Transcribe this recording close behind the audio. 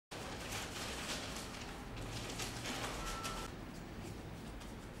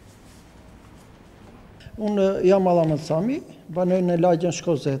Unë jam Allamet Sami, banoj në lagjën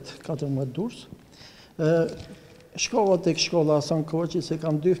Shkozet, 14 Durrës. Shkova tek shkolla Ankohet, se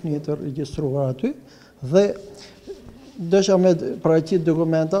kam 2 fëmijë të regjistruar aty dhe desha me paraqit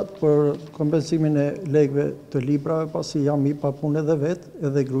dokumentat për kompensimin e lekëve të librave, pasi jam i pa punë edhe vetë,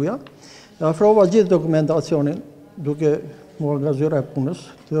 edhe gruaja. Afrova gjithë dokumentacionin duke mu organizuar e punës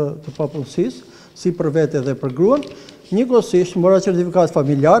të papunësisë, si për vetë edhe për gruan. Njëkohësisht mora certifikat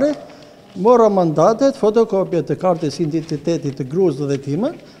familjare, mora mandatet, fotokopje të kartës identitetit të gruas dhe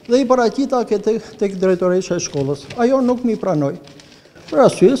time dhe i paraqita tek drejtoresha e shkollës. Ajo nuk mi pranoi. Për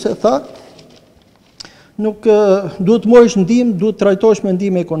arsye se tha nuk duhet morish ndihmë, duhet trajtohesh me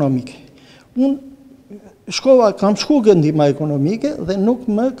ndihmë ekonomike. Unë shkova, kam shkuar ndihmë ekonomike dhe nuk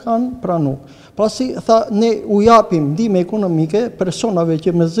më kanë pranuar. Pasi tha ne u japim ndihmë ekonomike personave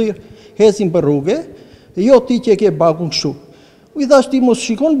që me zë hecin për rrugë, jo ti që ke bakun kështu. I thash ti mos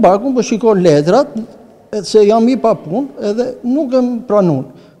shikon bakun, po shikon letrat, se jam i pa punë edhe nuk e më pranuan.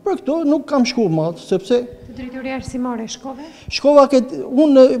 Për këto nuk kam shkuar më, sepse Drejtoria arsimore shkove? Shkova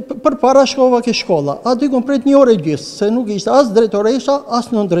unë përpara shkova ke shkolla. Aty komplet 1 orë gjysmë, se nuk ishte as drejtoresha, as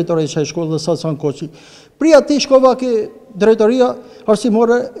nën drejtoresha e shkollës së Ankohetit. Pri aty shkova ke drejtoria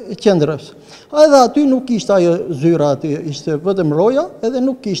arsimore e qendrës. Edhe aty nuk ishte ajo zyra aty, ishte vetëm roja, edhe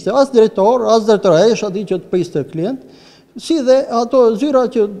nuk ishte as drejtor, as drejtoresha aty që të priste klient. Si dhe ato zyra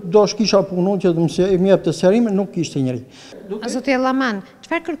që do shkisha punu që të më jep të serime, nuk ishte njëri. Zoti Allaman,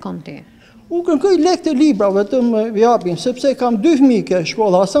 çfarë kërkon ti? U kërkoj lekë të librave të më japin, sepse kam 2 fëmijë ke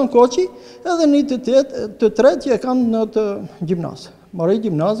shkolla Ankohet, edhe një të tretë që e kam në të gjimnaz. Marrë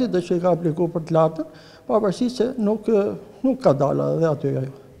gjimnazit dhe që e ka aplikuar për të lartën, pavarësisht se nuk ka dalë edhe aty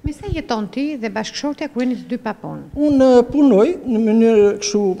ajo. Me sa jeton ti dhe bashkëshortja kur jeni të dy pa punë? Unë punoj në mënyrë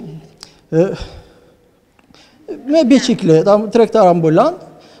kështu me bicikletë, tregtar ambulant,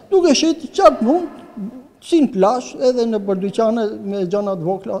 duke shit qatë punë, si në plash, edhe në përdyqane me gjana të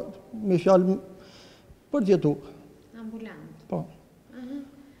vogla, me fjalë për t'jetu. Ambulant? Po.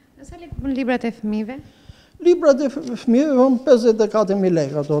 Sa lekë për librat e fëmijëve? Librat e fëmijëve vëm 54.000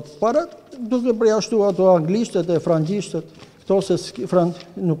 lekë ato të parat, duke përjashtu ato anglishtet e frangjishtet, këto se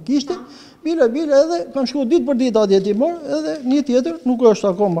nuk kishte, bile edhe kam shku ditë për ditë atje ti morë, edhe një tjetër nuk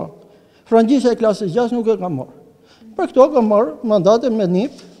është akoma. Frangjishtja e klasës 6 nuk e kam marrë. Për këto kam marrë mandate me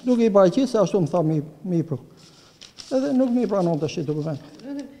NIP, duke i paraqit se ashtu më tha mi pru. Edhe nuk mi pranon të shqit dokument.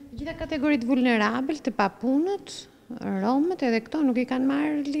 Gjitha kategoritë vulnerabël të papunët, romët edhe këto nuk i kanë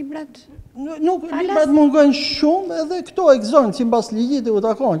marrë librat? Nuk, librat mungojnë shumë edhe këto egzonë, si mbas ligjit e u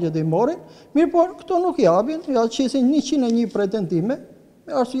takon që t'i morin, mirë por këto nuk japin, ja qesin 101 pretendime,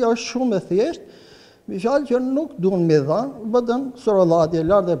 ashtu është shumë e thjeshtë, mi fjalë që nuk duhen me dhanë, bëtën sorolatje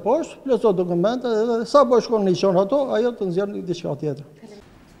lartë e poshtë, plëso dokumente, edhe sa po shkon në ishon ato, ajo të nxjerrë një diçka tjetër.